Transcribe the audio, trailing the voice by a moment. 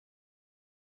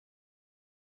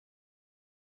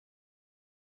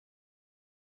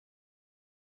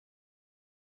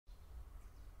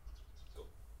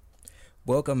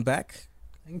Welcome back.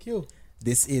 Thank you.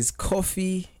 This is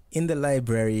Coffee in the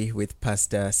Library with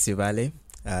Pastor Sivale,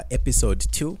 episode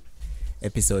 2.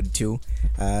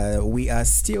 We are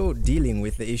still dealing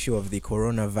with the issue of the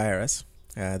coronavirus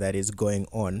that is going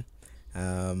on.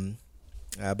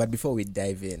 But before we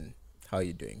dive in, how are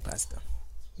you doing, Pastor?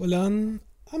 Well, I'm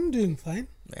doing fine.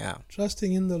 Yeah.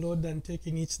 Trusting in the Lord and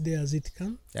taking each day as it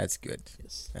comes. That's good.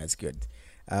 Yes. That's good.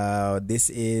 This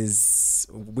is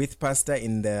with Pastor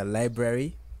in the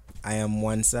Library. I am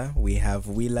Wansa. We have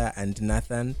Willa and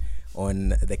Nathan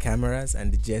on the cameras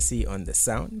and Jesse on the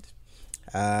sound.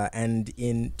 And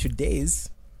in today's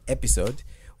episode,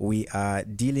 we are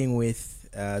dealing with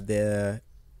the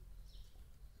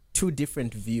two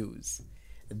different views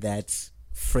that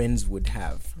friends would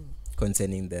have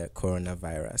concerning the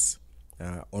coronavirus.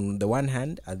 On the one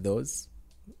hand are those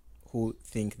who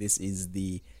think this is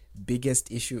the biggest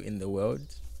issue in the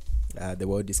world. The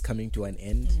world is coming to an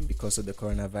end because of the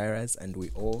coronavirus, and we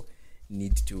all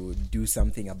need to do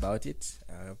something about it.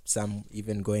 Some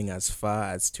even going as far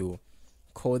as to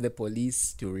call the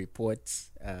police to report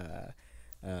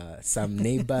some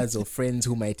neighbors or friends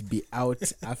who might be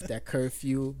out after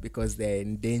curfew because they're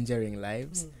endangering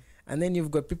lives. And then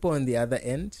you've got people on the other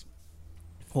end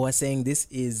who are saying this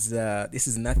is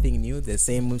nothing new. The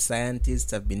same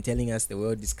scientists have been telling us the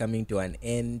world is coming to an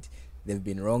end. They've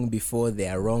been wrong before, they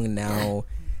are wrong now.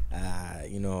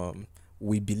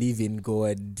 We believe in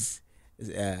God.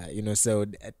 So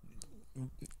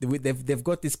they've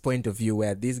got this point of view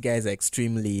where these guys are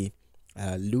extremely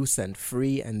loose and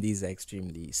free, and these are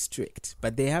extremely strict.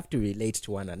 But they have to relate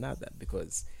to one another,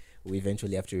 because we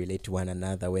eventually have to relate to one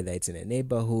another, whether it's in a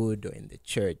neighborhood or in the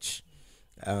church.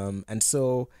 And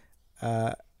so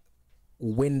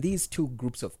when these two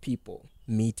groups of people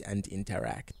meet and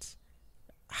interact,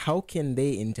 how can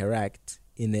they interact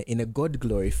in a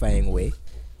God-glorifying way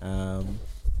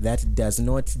that does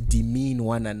not demean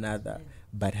one another,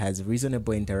 but has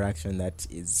reasonable interaction that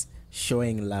is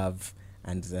showing love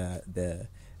and the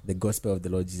gospel of the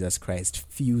Lord Jesus Christ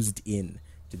fused in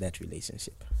to that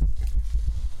relationship?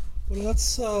 Well,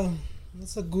 that's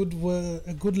a good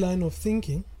line of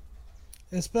thinking,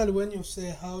 especially when you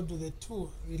say how do the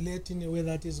two relate in a way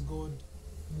that is God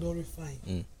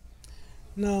glorifying.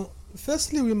 Now,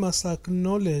 firstly, we must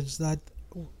acknowledge that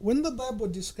when the Bible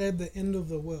describes the end of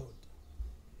the world,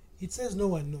 it says no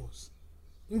one knows.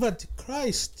 In fact,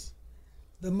 Christ,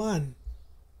 the man,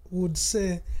 would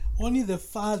say only the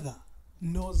Father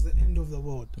knows the end of the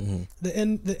world, the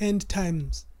end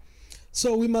times.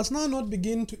 So we must now not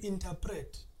begin to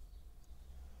interpret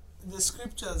the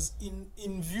scriptures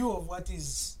in view of what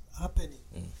is happening.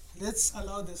 Let's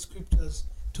allow the scriptures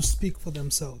to speak for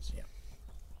themselves. Yeah.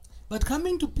 But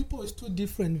coming to people with two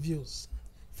different views,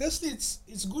 firstly,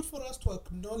 it's good for us to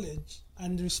acknowledge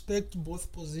and respect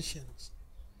both positions.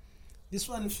 This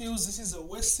one feels this is a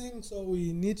wasting, so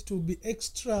we need to be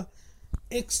extra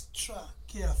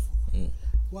careful.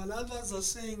 While others are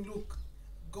saying, look,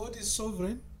 God is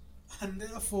sovereign, and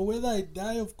therefore whether I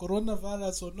die of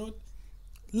coronavirus or not,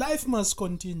 life must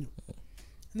continue.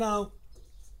 Now,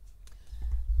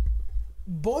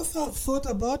 both have thought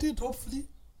about it, hopefully,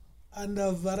 and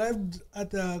have arrived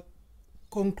at a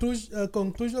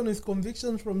conclusion with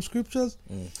convictions from scriptures.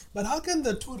 But how can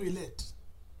the two relate?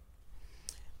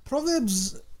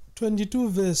 Proverbs 22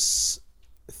 verse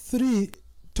 3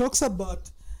 talks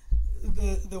about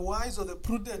the wise or the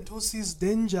prudent who sees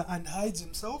danger and hides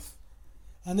himself.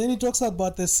 And then he talks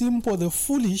about the simple, the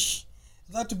foolish,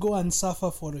 that go and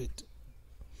suffer for it.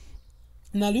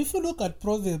 Now, if you look at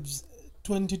Proverbs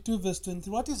 22 verse 20,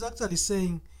 what he's actually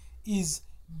saying is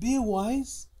be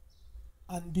wise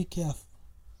and be careful.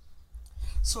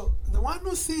 So the one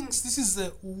who thinks this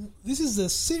is a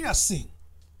serious thing,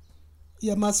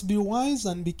 you must be wise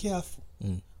and be careful.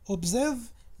 Observe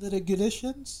the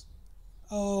regulations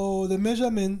or the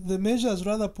measures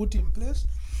rather put in place.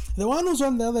 The one who's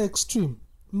on the other extreme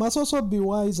must also be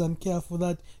wise and careful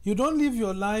that you don't live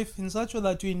your life in such a way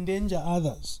that you endanger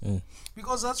others.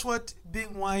 Because that's what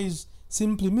being wise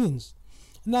simply means.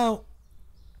 Now,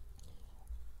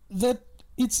 that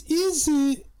it's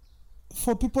easy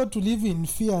for people to live in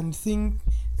fear and think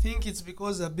it's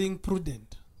because they're being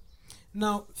prudent.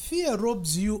 Now, fear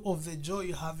robs you of the joy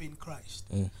you have in Christ.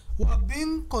 While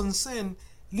being concerned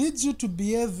leads you to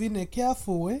behave in a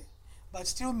careful way, but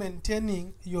still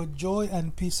maintaining your joy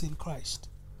and peace in Christ.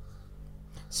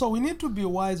 So we need to be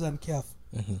wise and careful.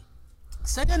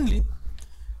 Secondly,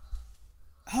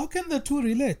 how can the two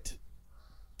relate?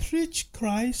 Preach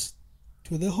Christ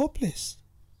to the hopeless.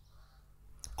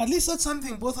 At least that's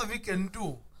something both of you can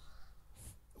do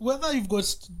whether you've got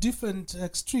different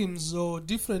extremes or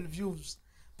different views,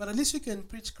 but at least you can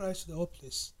preach Christ to the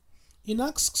hopeless. In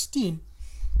Acts 16,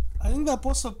 I think the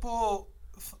Apostle Paul,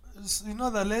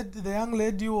 the young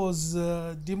lady was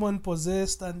demon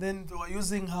possessed, and then they were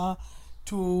using her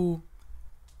to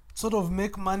sort of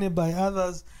make money by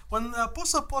others. When the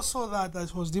Apostle Paul saw that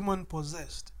she was demon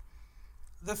possessed,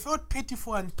 they felt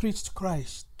pitiful and preached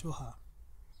Christ to her.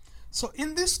 So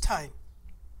in this time,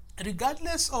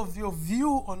 regardless of your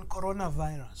view on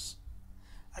coronavirus,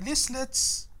 at least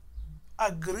let's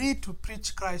agree to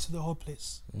preach Christ to the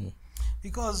hopeless.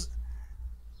 Because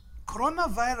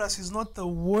coronavirus is not the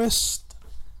worst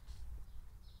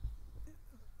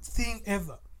thing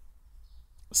ever.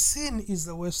 Sin is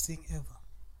the worst thing ever.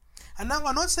 And now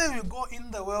we're not saying you go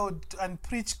in the world and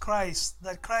preach Christ,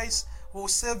 that Christ will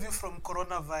save you from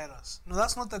coronavirus. No,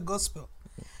 that's not the gospel.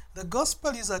 The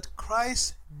gospel is that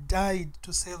Christ died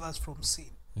to save us from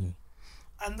sin.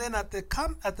 And then at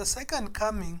the second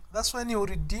coming, that's when he will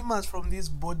redeem us from these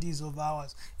bodies of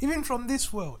ours, even from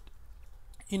this world.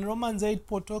 In Romans 8,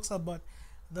 Paul talks about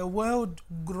the world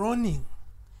groaning.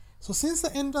 So since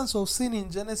the entrance of sin in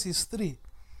Genesis 3,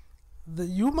 the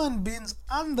human beings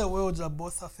and the world are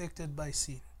both affected by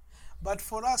sin. But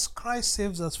for us, Christ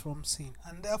saves us from sin,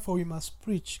 and therefore we must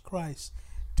preach Christ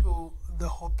to the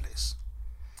hopeless.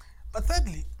 But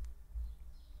thirdly,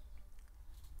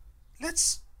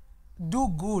 let's do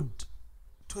good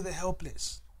to the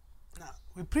helpless. Now,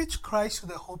 we preach Christ to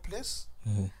the hopeless,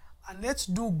 and let's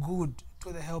do good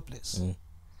to the helpless.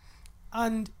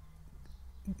 And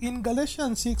in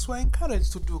Galatians 6, we're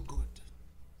encouraged to do good.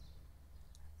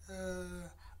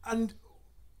 And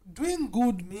doing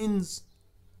good means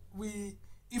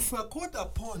if we're called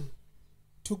upon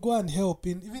to go and help,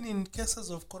 even in cases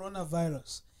of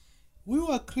coronavirus, we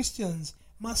who are Christians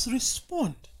must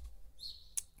respond,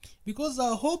 because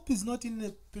our hope is not in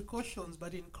the precautions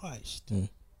but in Christ.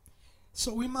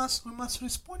 So we must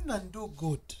respond and do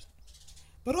good.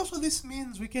 But also this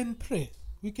means we can pray.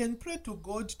 We can pray to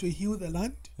God to heal the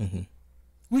land.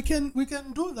 We can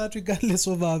do that regardless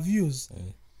of our views.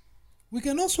 We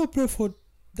can also pray for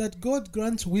that God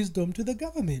grants wisdom to the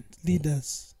government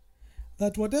leaders,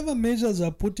 that whatever measures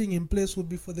are putting in place will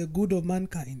be for the good of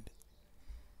mankind.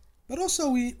 But also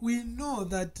we know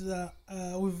that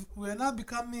we are now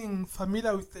becoming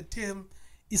familiar with the term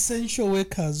essential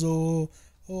workers or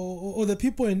the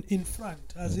people in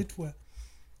front, as it were.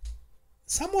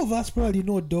 Some of us probably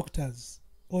know doctors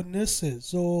or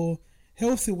nurses or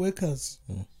healthy workers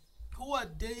who are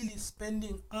daily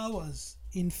spending hours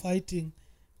in fighting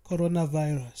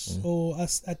coronavirus or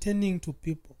attending to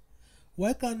people.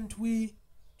 Why can't we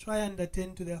try and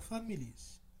attend to their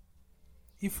families?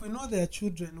 If we know their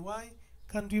children, why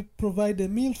can't we provide a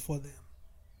meal for them?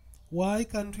 Why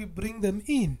can't we bring them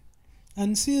in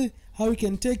and see how we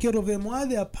can take care of them while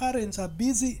their parents are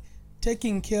busy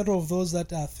taking care of those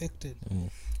that are affected?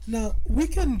 Now, we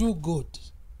can do good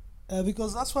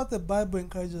because that's what the Bible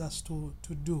encourages us to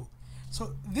do.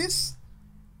 So this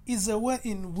is a way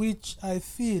in which I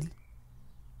feel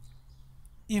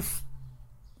if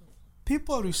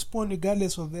people respond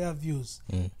regardless of their views,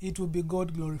 it will be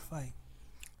God glorifying.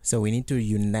 So we need to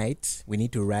unite, we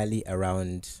need to rally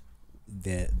around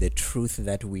the truth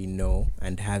that we know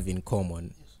and have in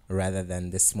common, rather than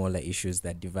the smaller issues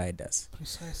that divide us.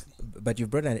 Precisely. But you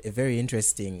brought a very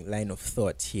interesting line of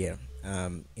thought here,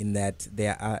 in that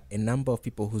there are a number of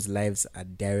people whose lives are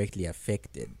directly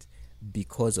affected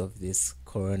because of this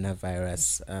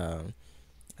coronavirus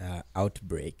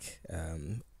outbreak,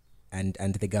 and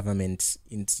the government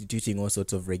instituting all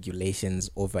sorts of regulations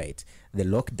over it. The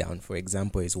lockdown, for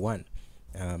example, is one.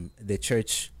 The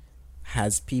church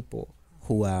has people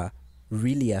who are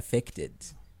really affected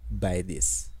by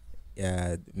this.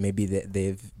 Maybe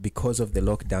they've because of the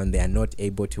lockdown, they are not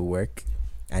able to work,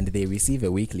 and they receive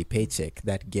a weekly paycheck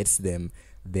that gets them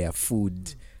their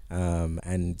food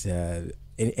and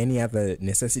any other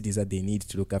necessities that they need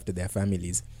to look after their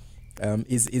families.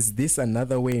 Is this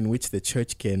another way in which the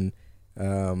church can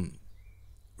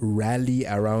rally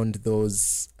around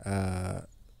those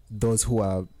who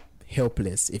are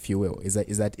helpless, if you will? Is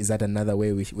that another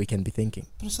way we can be thinking?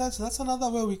 Precisely, that's another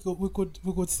way we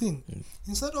could think.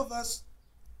 Instead of us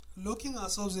locking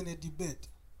ourselves in a debate,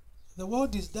 the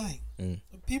world is dying.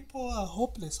 People are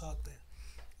hopeless out there.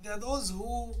 There are those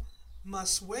who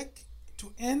must work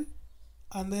to earn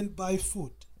and then buy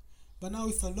food. But now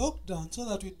with the lockdown, so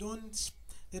that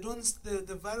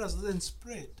the virus doesn't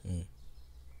spread,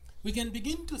 we can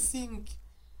begin to think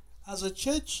as a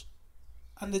church,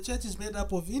 and the church is made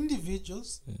up of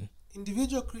individuals,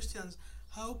 individual Christians.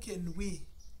 How can we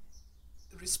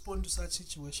respond to such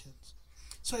situations?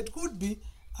 So it could be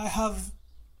I have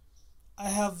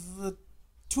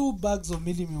 2 bags of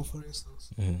mealie meal, for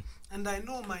instance, and I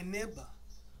know my neighbor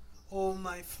or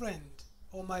my friend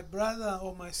or my brother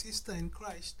or my sister in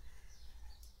Christ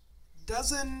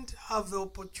doesn't have the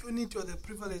opportunity or the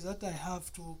privilege that I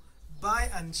have to buy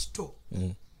and store.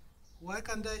 Why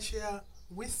can't I share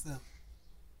with them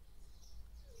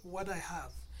what I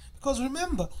have? Because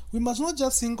remember, we must not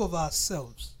just think of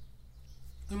ourselves.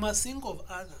 We must think of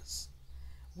others.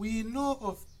 We know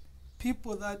of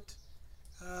people that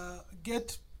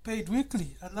get paid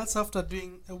weekly, and that's after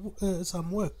doing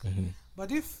some work.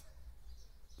 But if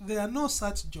there are no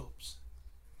such jobs,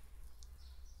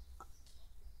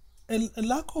 a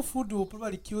lack of food will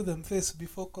probably kill them first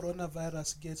before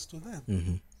coronavirus gets to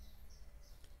them.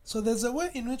 So there's a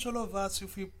way in which all of us,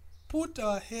 if we put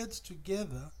our heads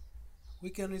together, we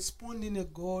can respond in a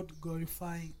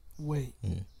God-glorifying way.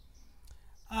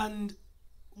 And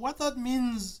what that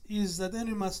means is that then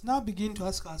we must now begin to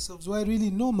ask ourselves, do I really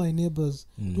know my neighbors?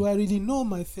 Do I really know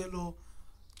my fellow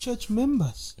church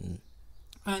members?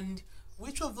 And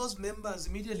which of those members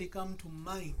immediately come to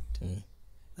mind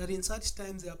that in such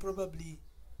times they are probably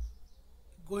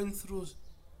going through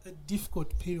a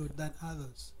difficult period than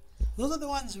others? Those are the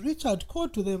ones reach out, call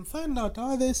to them, find out how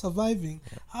are they surviving,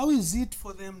 how is it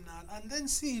for them now, and then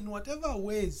see in whatever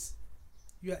ways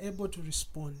you are able to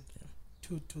respond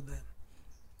to them.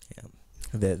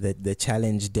 The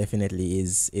challenge definitely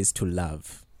is to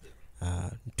love,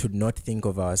 to not think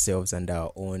of ourselves and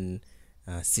our own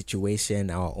situation,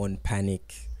 our own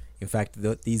panic. In fact,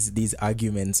 these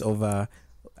arguments over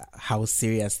how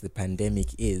serious the pandemic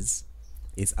is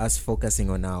us focusing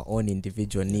on our own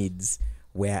individual needs,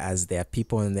 whereas there are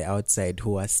people on the outside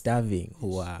who are starving,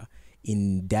 who are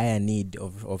in dire need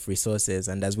of resources.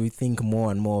 And as we think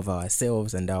more and more of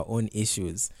ourselves and our own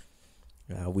issues,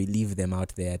 we leave them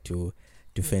out there to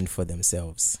fend for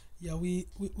themselves. Yeah, we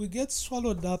get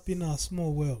swallowed up in our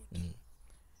small world.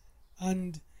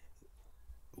 And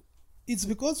it's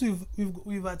because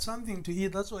we've had something to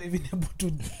eat, that's why we've been able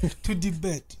to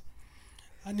debate.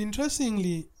 And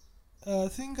interestingly, I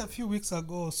think a few weeks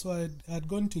ago or so I'd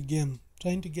gone to Game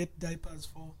trying to get diapers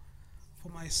for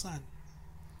my son.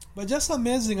 But just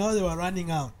amazing how they were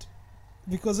running out,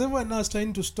 because everyone now is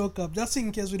trying to stock up just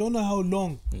in case. We don't know how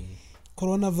long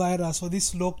coronavirus or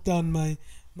this lockdown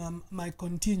might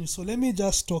continue, so let me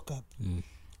just stock up.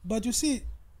 But you see,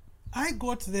 I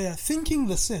got there thinking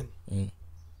the same,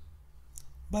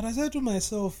 but I said to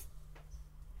myself,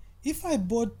 if I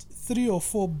bought 3 or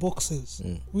 4 boxes,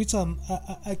 which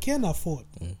I can afford,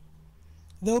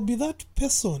 there will be that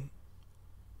person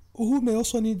who may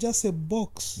also need just a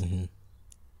box.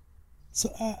 So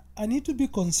I need to be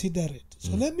considerate.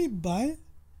 So let me buy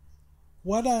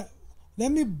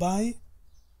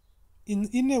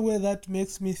in a way that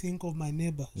makes me think of my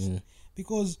neighbors,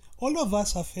 because all of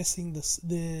us are facing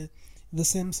the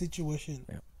same situation,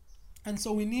 and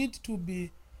so we need to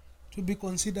be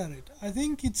considerate. I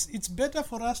think it's better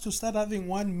for us to start having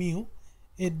 1 meal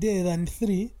a day than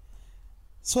 3,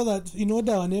 so that in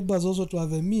order our neighbors also to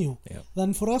have a meal,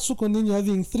 than for us to continue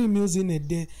having 3 meals in a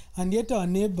day and yet our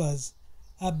neighbors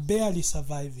are barely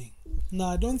surviving. Now,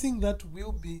 I don't think that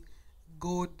will be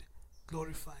God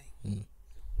glorifying.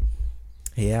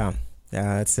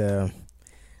 It's a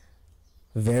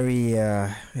very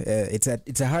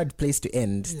it's a hard place to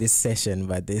end this session,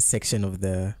 but this section of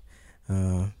the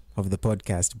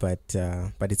podcast,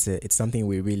 but it's something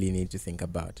we really need to think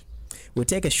about. We'll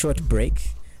take a short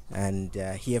break and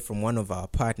hear from one of our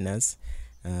partners,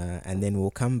 and then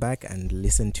we'll come back and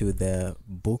listen to the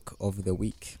book of the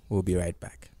week. We'll be right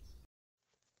back.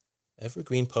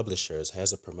 Evergreen Publishers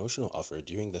has a promotional offer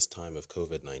during this time of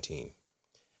COVID-19.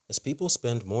 As people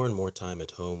spend more and more time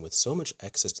at home with so much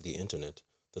access to the internet,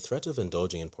 the threat of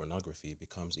indulging in pornography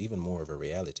becomes even more of a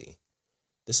reality.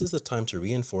 This is the time to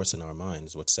reinforce in our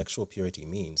minds what sexual purity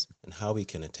means and how we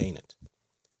can attain it.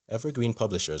 Evergreen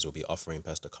Publishers will be offering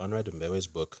Pastor Conrad Mbewe's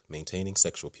book, Maintaining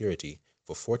Sexual Purity,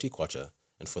 for 40 kwacha,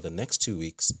 and for the next 2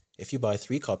 weeks, if you buy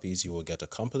 3 copies, you will get a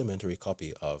complimentary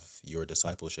copy of Your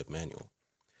Discipleship Manual.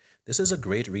 This is a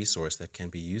great resource that can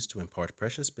be used to impart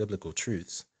precious biblical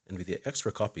truths, and with the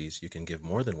extra copies, you can give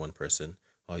more than one person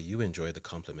while you enjoy the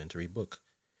complimentary book.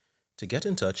 To get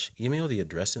in touch, email the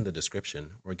address in the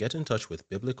description or get in touch with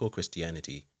Biblical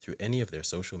Christianity through any of their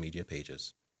social media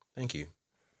pages. Thank you.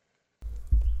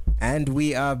 And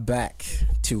we are back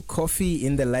to Coffee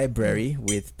in the Library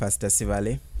with Pastor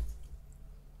Sivale.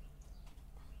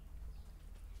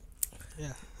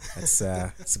 Yeah.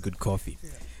 That's good coffee. Yeah.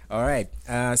 All right.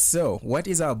 So what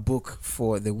is our book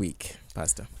for the week,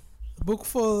 Pastor? The book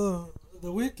for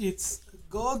the week, it's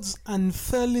God's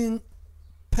unfailing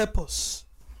purpose.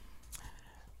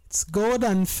 It's God's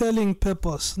unfailing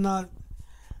purpose. Now,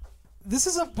 this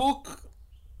is a book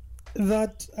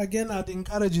that, again, I'd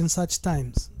encourage in such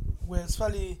times, where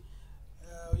especially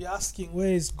you're asking,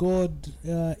 where is God?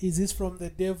 Is this from the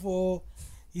devil?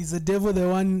 Is the devil the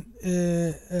one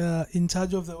in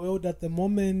charge of the world at the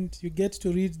moment? You get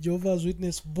to read Jehovah's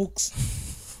Witness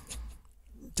books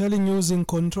telling you who's in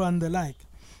control and the like.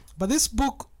 But this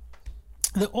book,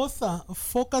 the author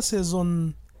focuses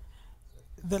on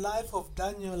the life of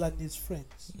Daniel and his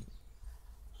friends.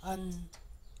 And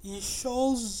he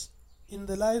shows in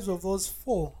the lives of those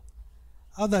four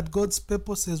how that God's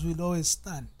purposes will always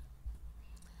stand.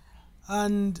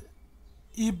 And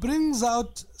he brings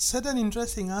out certain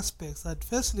interesting aspects that,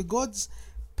 firstly, God's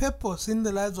purpose in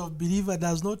the lives of believer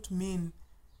does not mean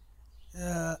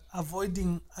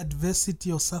avoiding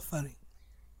adversity or suffering.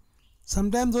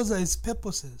 Sometimes those are his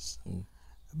purposes,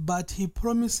 but he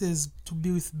promises to be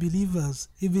with believers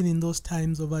even in those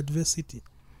times of adversity.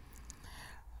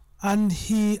 And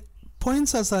he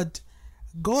points us that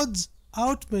God's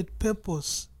ultimate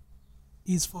purpose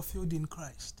is fulfilled in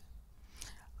Christ.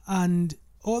 And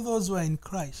all those who are in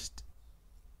Christ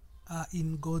are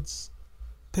in God's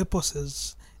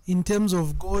purposes in terms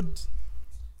of God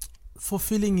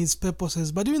fulfilling his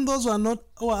purposes. But even those who are not,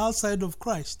 who are outside of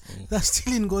Christ, they're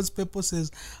still in God's purposes.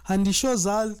 And he shows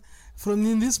how, from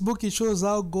in this book, he shows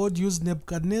how God used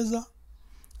Nebuchadnezzar.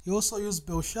 He also used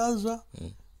Belshazzar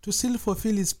to still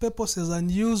fulfill his purposes,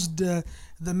 and used the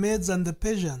Medes and the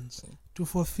Persians to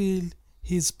fulfill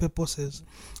his purposes.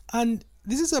 And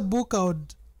this is a book I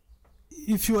would,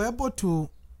 if you're able to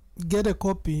get a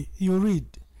copy, you read.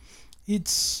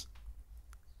 It's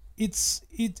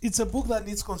a book that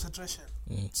needs concentration.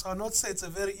 So I'll not say it's a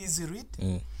very easy read,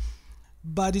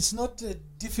 but it's not a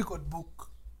difficult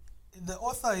book. The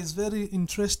author is very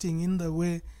interesting in the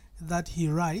way that he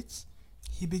writes.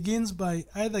 He begins by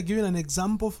either giving an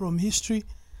example from history,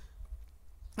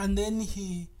 and then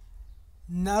he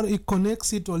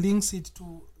connects it or links it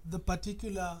to the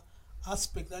particular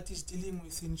aspect that he's dealing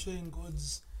with in showing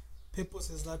God's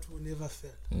purposes that will never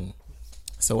fail.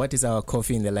 So what is our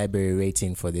Coffee in the Library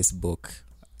rating for this book?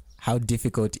 How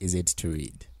difficult is it to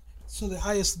read? So the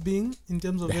highest being in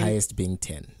terms of the highest being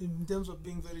 10. In terms of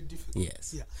being very difficult.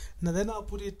 Yes. Yeah. Now then I'll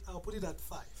put it at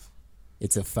 5.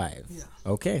 It's a 5. Yeah.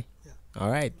 Okay. Yeah. All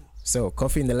right. So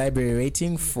Coffee in the Library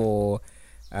rating for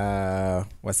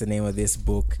what's the name of this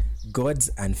book? God's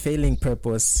Unfailing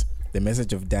Purpose, The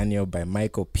Message of Daniel by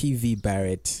Michael P.V.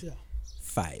 Barrett.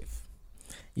 5.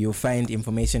 You'll find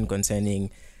information concerning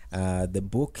the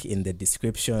book in the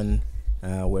description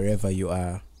wherever you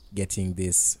are getting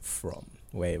this from,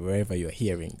 wherever you're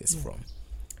hearing this from.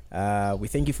 We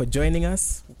thank you for joining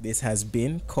us. This has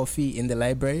been Coffee in the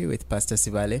Library with Pastor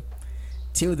Sivale.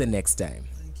 Till the next time.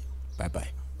 Thank you. Bye-bye.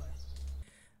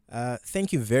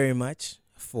 Thank you very much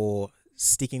for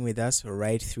sticking with us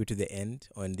right through to the end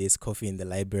on this Coffee in the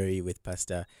Library with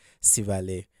Pastor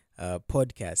Sivale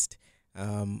podcast.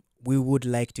 We would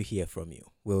like to hear from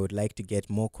you. We would like to get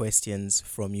more questions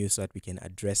from you so that we can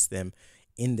address them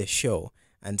in the show.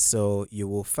 And so you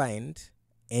will find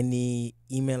any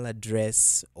email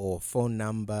address or phone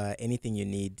number, anything you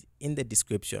need in the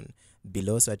description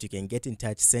below so that you can get in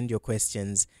touch, send your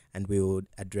questions, and we will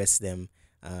address them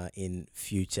in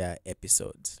future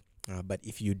episodes. But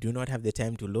if you do not have the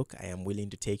time to look, I am willing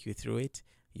to take you through it.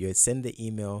 You send the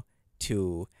email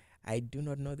to, I do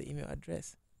not know the email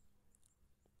address.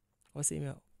 What's the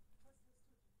email?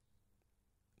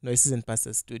 No, this isn't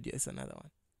Pastor Studio, it's another one.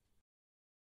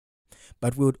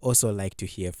 But we would also like to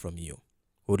hear from you.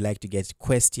 We would like to get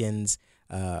questions,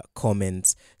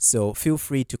 comments. So feel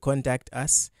free to contact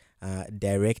us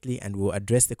directly, and we'll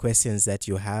address the questions that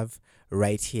you have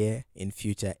right here in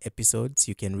future episodes.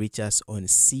 You can reach us on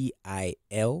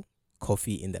CIL,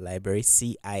 Coffee in the Library,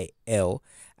 CIL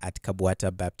at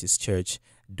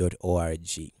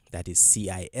kabwatabaptistchurch.org. That is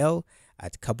CIL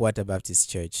at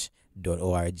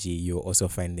kabwatabaptistchurch.org. You'll also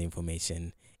find the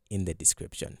information in the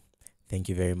description. Thank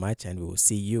you very much, and we will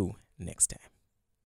see you next time.